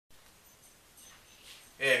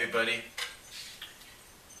Hey everybody.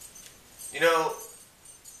 You know,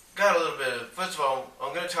 got a little bit of, first of all,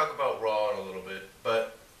 I'm going to talk about Raw in a little bit,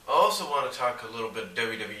 but I also want to talk a little bit of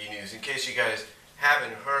WWE news in case you guys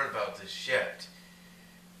haven't heard about this yet.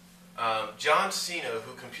 John Cena,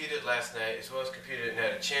 who competed last night as well as competed in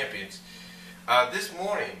Night of Champions, this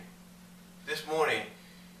morning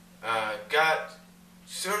got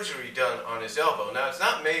surgery done on his elbow. Now, it's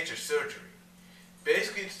not major surgery.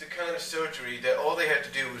 Basically, it's the kind of surgery that all they had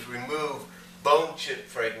to do was remove bone chip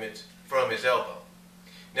fragments from his elbow.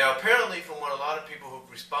 Now, apparently, from what a lot of people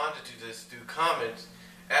who've responded to this through comments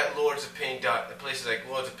at places like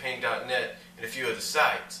lordsofpain.net and a few other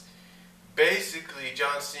sites, basically,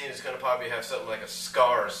 John Cena is going to probably have something like a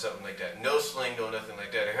scar or something like that. No sling, no nothing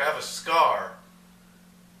like that. He'll have a scar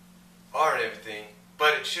or everything,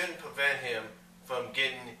 but it shouldn't prevent him from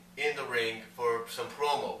getting in the ring for some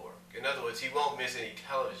promo work. In other words, he won't miss any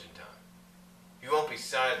television time. He won't be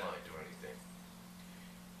sidelined or anything.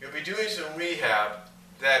 He'll be doing some rehab,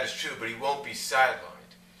 that is true, but he won't be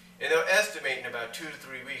sidelined. And they're estimating about 2 to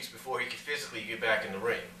 3 weeks before he can physically get back in the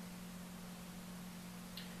ring.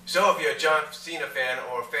 So if you're a John Cena fan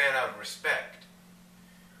or a fan out of respect,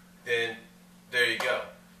 then there you go.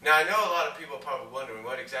 Now I know a lot of people are probably wondering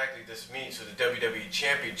what exactly this means for the WWE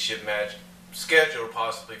Championship match scheduled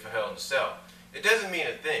possibly for Hell in a Cell. It doesn't mean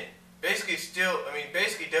a thing. Basically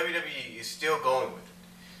WWE is still going with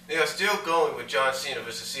it. They are still going with John Cena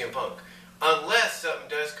versus CM Punk. Unless something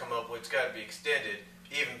does come up where it's got to be extended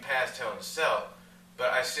even past Hell in a Cell,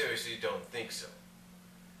 but I seriously don't think so.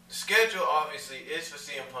 The schedule obviously is for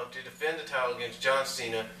CM Punk to defend the title against John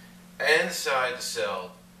Cena inside the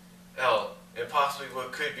Cell, and possibly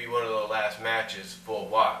what could be one of the last matches for a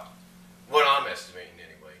while. What I'm estimating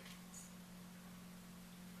anyway.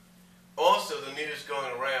 Also, the news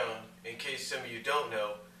going around, in case some of you don't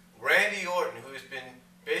know, Randy Orton, who has been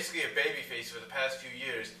basically a babyface for the past few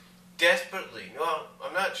years, desperately, no,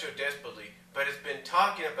 I'm not sure desperately, but has been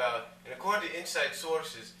talking about, and according to inside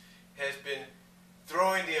sources, has been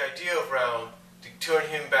throwing the idea around to turn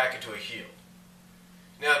him back into a heel.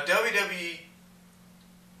 Now, WWE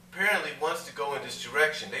apparently wants to go in this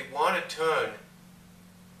direction. They want to turn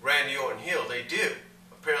Randy Orton heel. They do,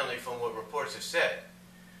 apparently from what reports have said.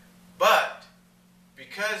 But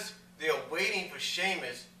because they are waiting for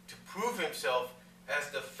Sheamus to prove himself as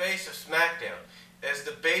the face of SmackDown, as the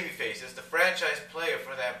babyface, as the franchise player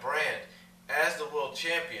for that brand, as the world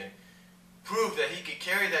champion, prove that he could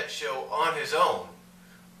carry that show on his own,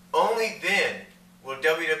 only then will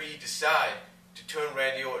WWE decide to turn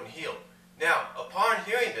Randy Orton heel. Now, upon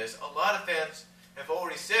hearing this, a lot of fans have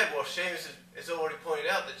already said, well, Sheamus has already pointed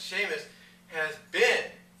out that Sheamus has been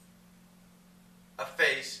a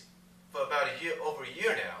face for about over a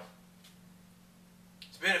year now.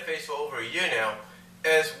 He's been a face for over a year now,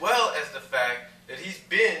 as well as the fact that he's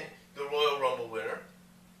been the Royal Rumble winner.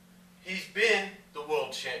 He's been the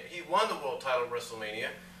world champ. He won the world title at WrestleMania.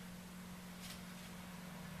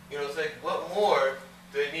 You know, it's like, what more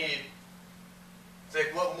do they need? It's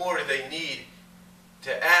like, what more do they need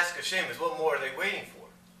to ask of Sheamus? What more are they waiting for?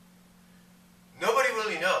 Nobody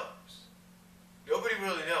really knows. Nobody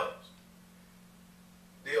really knows.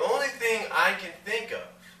 The only thing I can think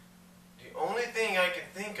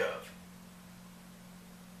of,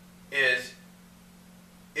 is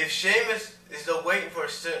if Sheamus is still waiting for a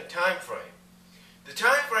certain time frame. The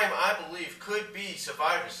time frame, I believe, could be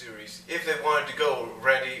Survivor Series if they wanted to go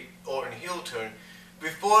Randy Orton heel turn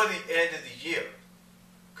before the end of the year.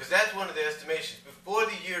 Because that's one of the estimations. Before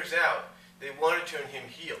the year's out, they want to turn him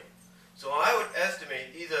heel. So I would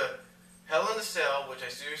estimate either Hell in a Cell, which I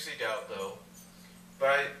seriously doubt though, but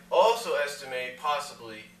I also estimate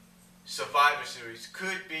possibly Survivor Series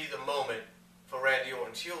could be the moment for Randy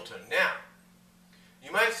Orton's heel turn. Now,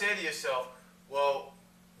 you might say to yourself, well,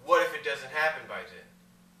 what if it doesn't happen by then?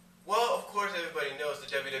 Well, of course everybody knows that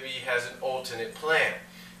WWE has an alternate plan.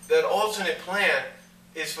 That alternate plan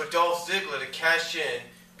is for Dolph Ziggler to cash in,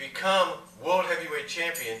 become World Heavyweight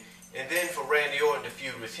Champion, and then for Randy Orton to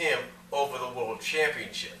feud with him over the World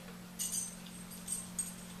Championship.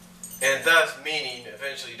 And thus meaning,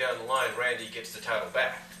 eventually down the line, Randy gets the title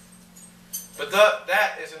back. But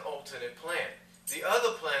that is an alternate plan. The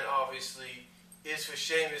other plan, obviously, is for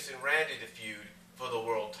Sheamus and Randy to feud for the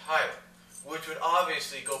world title, which would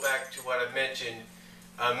obviously go back to what I mentioned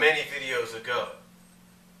many videos ago,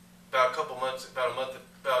 about 2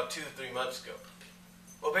 or 3 months ago.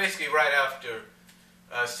 Well, basically right after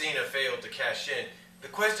Cena failed to cash in, the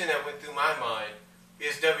question that went through my mind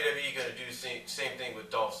is WWE going to do the same thing with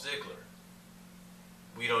Dolph Ziggler?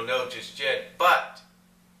 We don't know just yet, but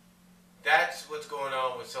That's what's going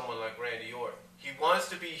on with someone like Randy Orton. He wants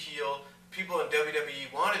to be heel. People in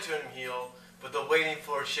WWE want to turn him heel, but they're waiting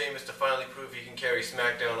for Sheamus to finally prove he can carry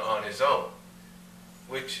SmackDown on his own,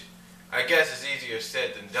 which I guess is easier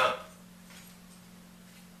said than done.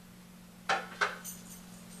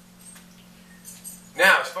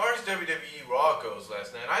 Now, as far as WWE Raw goes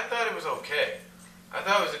last night, I thought it was okay. I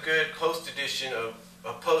thought it was a good post-edition of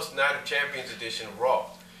a post-Night of Champions edition of Raw.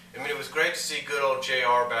 I mean, it was great to see good old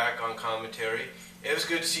JR back on commentary. It was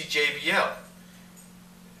good to see JBL.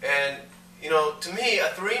 And, you know, to me, a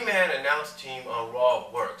three-man announce team on Raw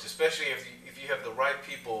works, especially if you have the right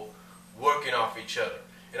people working off each other.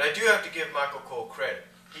 And I do have to give Michael Cole credit.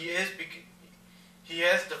 He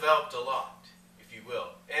has developed a lot, if you will.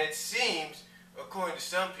 And it seems, according to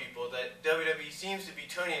some people, that WWE seems to be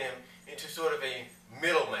turning him into sort of a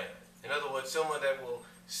middleman. In other words, someone that will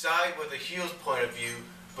side with the heel's point of view,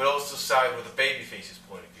 but also side with the babyface's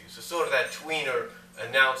point of view. So sort of that tweener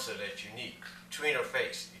announcer that you need. Tweener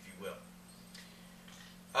face, if you will.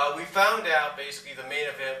 We found out, basically, the main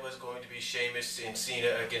event was going to be Sheamus and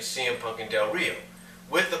Cena against CM Punk and Del Rio,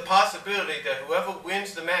 with the possibility that whoever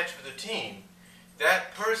wins the match for the team,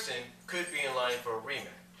 that person could be in line for a rematch.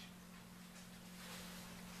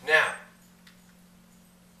 Now,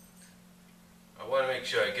 I want to make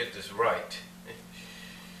sure I get this right.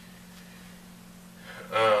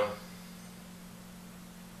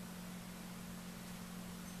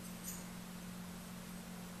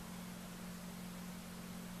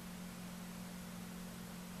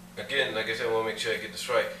 Again, like I said, I want to make sure I get this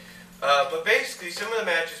right. But basically, some of the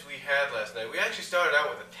matches we had last night, we actually started out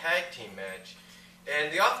with a tag team match.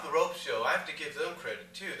 And the Off the Rope show, I have to give them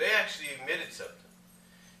credit too. They actually admitted something.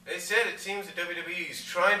 They said it seems that WWE is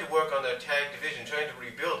trying to work on their tag division, trying to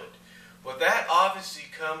rebuild it. Well, that obviously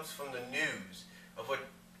comes from the news of what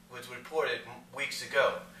was reported weeks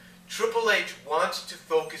ago. Triple H wants to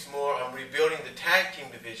focus more on rebuilding the tag team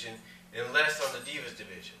division and less on the Divas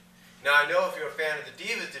division. Now, I know if you're a fan of the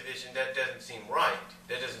Divas division, that doesn't seem right.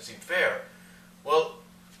 That doesn't seem fair. Well,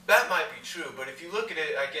 that might be true, but if you look at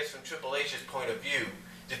it, I guess, from Triple H's point of view,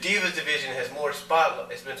 the Divas division has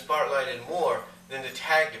been spotlighted more than the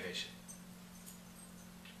tag division.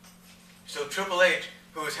 So Triple H,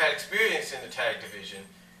 who has had experience in the tag division,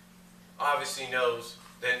 obviously knows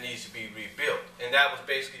that it needs to be rebuilt. And that was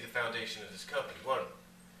basically the foundation of this company, one of them.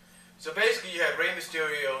 So basically you had Rey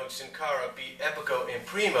Mysterio and Sin Cara beat Epico and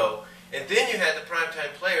Primo, and then you had the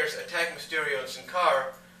Primetime Players attack Mysterio and Sin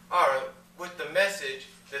Cara with the message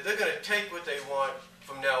that they're going to take what they want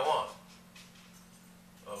from now on.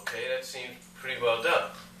 Okay, that seems pretty well done.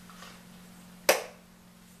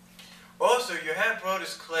 Also, you had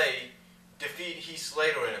Brodus Clay defeat Heath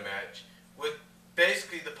Slater in a match, with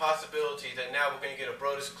basically the possibility that now we're going to get a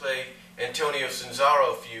Brodus Clay Antonio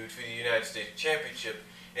Cesaro feud for the United States Championship.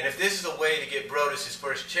 And if this is a way to get Brodus his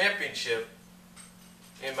first championship,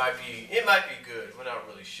 it might be good. We're not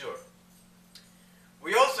really sure.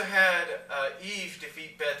 We also had Eve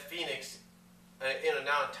defeat Beth Phoenix in a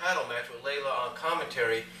non-title match with Layla on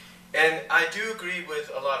commentary. And I do agree with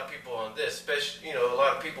a lot of people on this, especially, you know, a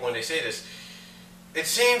lot of people when they say this. It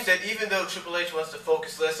seems that even though Triple H wants to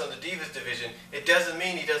focus less on the Divas division, it doesn't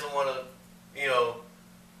mean he doesn't want to,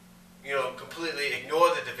 completely ignore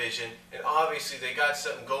the division. And obviously they got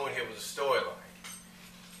something going here with a storyline.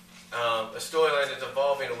 A storyline that's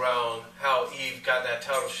evolving around how Eve got that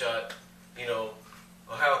title shot, or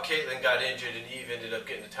how Caitlyn got injured and Eve ended up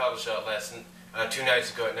getting the title shot 2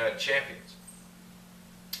 nights ago at Night of Champions.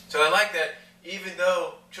 So I like that even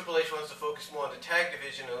though Triple H wants to focus more on the tag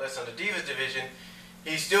division and less on the Divas division,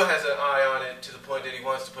 he still has an eye on it to the point that he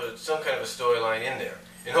wants to put some kind of a storyline in there.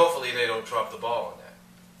 And hopefully they don't drop the ball on that.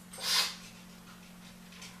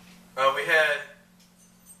 We had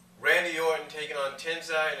Randy Orton taking on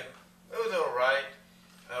Tenzai, and it was alright.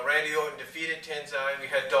 Randy Orton defeated Tenzai. We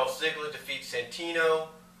had Dolph Ziggler defeat Santino.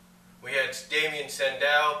 We had Damien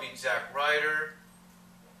Sandow beat Zack Ryder.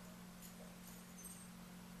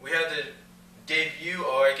 We had the debut,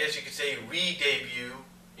 or I guess you could say re-debut,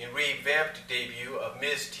 and revamped debut of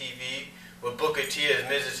Miz TV, with Booker T as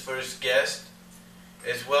Miz's first guest,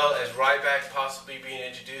 as well as Ryback possibly being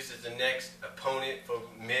introduced as the next opponent for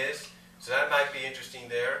Miz. So that might be interesting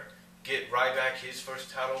there. Get Ryback his first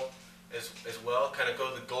title as well. Kind of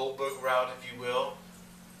go the Goldberg route, if you will.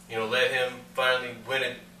 Let him finally win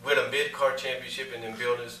a mid-card championship and then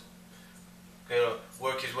build his,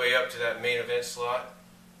 work his way up to that main event slot.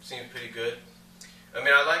 Seems pretty good. I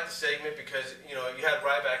mean, I like the segment because, you had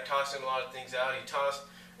Ryback tossing a lot of things out. He tossed,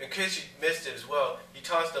 in case you missed it as well, he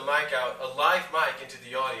tossed the mic out, a live mic into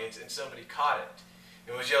the audience, and somebody caught it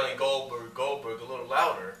and was yelling Goldberg, Goldberg a little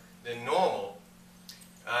louder than normal.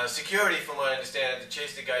 Security, from what I understand, had to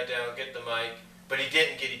chase the guy down, get the mic, but he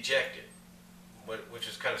didn't get ejected, which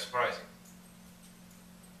was kind of surprising.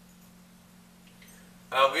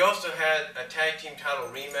 We also had a tag team title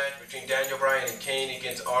rematch between Daniel Bryan and Kane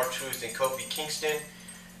against R-Truth and Kofi Kingston.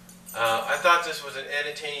 I thought this was an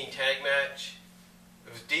entertaining tag match.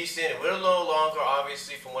 It was decent. It went a little longer,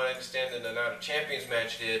 obviously, from what I understand, than the Night of Champions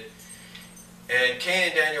match did. And Kane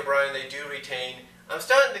and Daniel Bryan, they do retain. I'm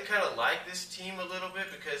starting to kind of like this team a little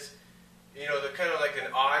bit because, you know, they're kind of like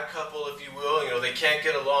an odd couple, if you will. You know, they can't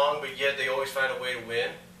get along, but yet they always find a way to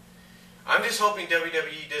win. I'm just hoping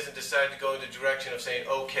WWE doesn't decide to go in the direction of saying,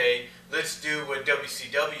 okay, let's do what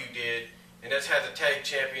WCW did, and that's have the tag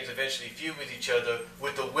champions eventually feud with each other,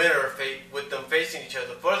 with the winner, with them facing each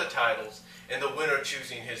other for the titles, and the winner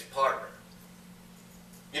choosing his partner.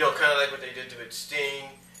 You know, kind of like what they did with Sting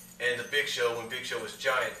and the Big Show when Big Show was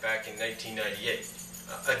Giant back in 1998.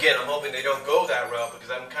 Again, I'm hoping they don't go that route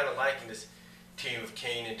because I'm kind of liking this team of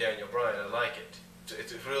Kane and Daniel Bryan. I like it.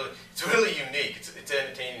 It's really unique. It's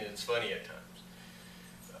entertaining and it's funny at times.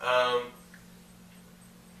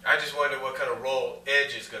 I just wonder what kind of role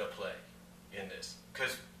Edge is going to play in this.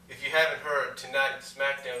 Because if you haven't heard, tonight's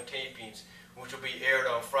SmackDown tapings, which will be aired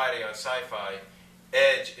on Friday on Sci-Fi,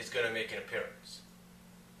 Edge is going to make an appearance.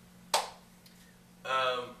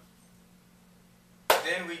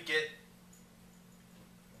 Then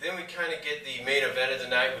we kind of get the main event of the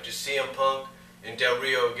night, which is CM Punk and Del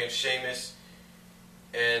Rio against Sheamus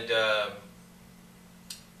and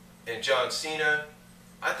John Cena.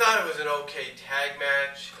 I thought it was an okay tag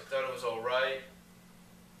match. I thought it was all right.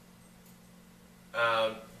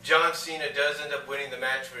 John Cena does end up winning the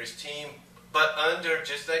match for his team, but under,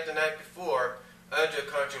 just like the night before, under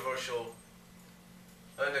controversial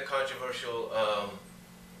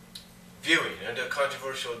viewing, under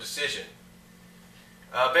controversial decision.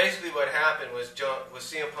 Basically, what happened was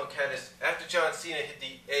CM Punk had his, after John Cena hit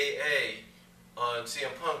the AA on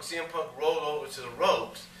CM Punk rolled over to the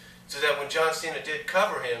ropes, so that when John Cena did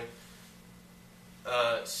cover him,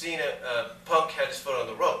 Punk had his foot on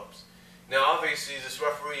the ropes. Now, obviously, this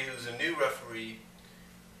referee, who's a new referee,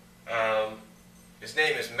 his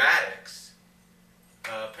name is Maddox.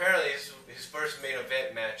 Apparently, this is his first main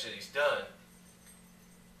event match that he's done.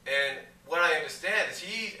 And what I understand is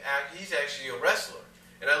he's actually a wrestler.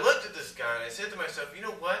 And I looked at this guy and I said to myself, you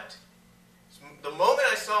know what? The moment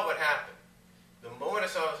I saw what happened, the moment I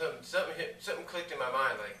saw something clicked in my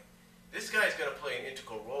mind, like, this guy's going to play an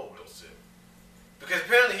integral role real soon. Because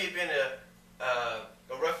apparently he'd been a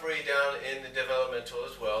referee down in the developmental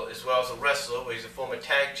as well as a wrestler, where he's a former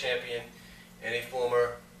tag champion and a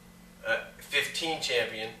former 15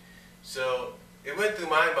 champion. So it went through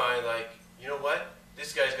my mind like, you know what?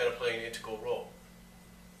 This guy's going to play an integral role.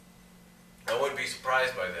 I wouldn't be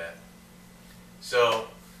surprised by that. So,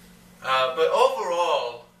 but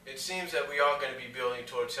overall, it seems that we are going to be building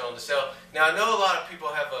towards Hell in a Cell. Now, I know a lot of people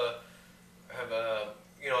have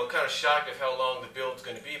you know, kind of shocked of how long the build's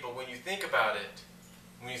going to be, but when you think about it,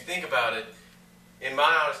 in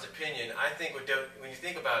my honest opinion, I think when you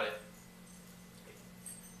think about it,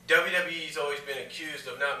 WWE's always been accused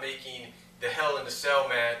of not making the Hell in a Cell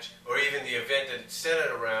match, or even the event that it's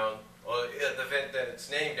centered around, or the event that it's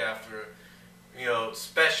named after, you know,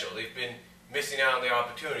 special. They've been missing out on the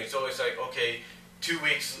opportunity. It's always like, okay, 2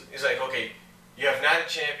 weeks, it's like, okay, you have Night of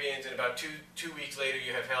Champions, and about two weeks later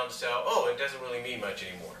you have Hell in a Cell. Oh, it doesn't really mean much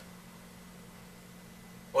anymore.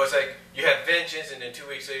 Or it's like, you have Vengeance, and then 2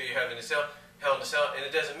 weeks later you have Hell in a Cell, and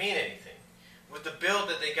it doesn't mean anything. With the build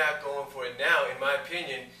that they got going for it now, in my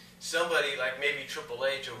opinion, somebody like maybe Triple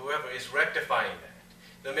H or whoever is rectifying that.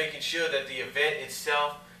 They're making sure that the event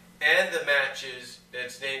itself and the matches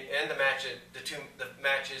that's named, and the matches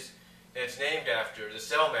that it's named after, the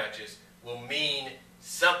Cell matches, will mean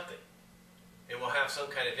something. It will have some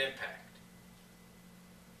kind of impact.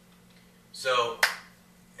 So,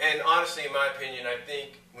 and honestly, in my opinion, I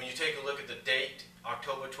think when you take a look at the date,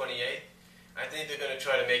 October 28th, I think they're going to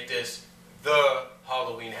try to make this the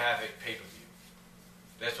Halloween Havoc pay-per-view.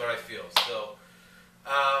 That's what I feel. So,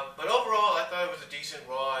 but overall, I thought it was a decent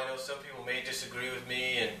Raw. I know some people may disagree with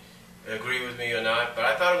me and agree with me or not, but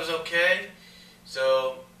I thought it was okay.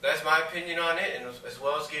 So that's my opinion on it, and as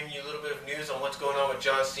well as giving you a little bit of news on what's going on with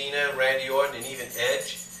John Cena, Randy Orton, and even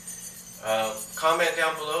Edge. Comment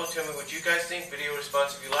down below. Tell me what you guys think. Video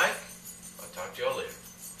response if you like. I'll talk to y'all later.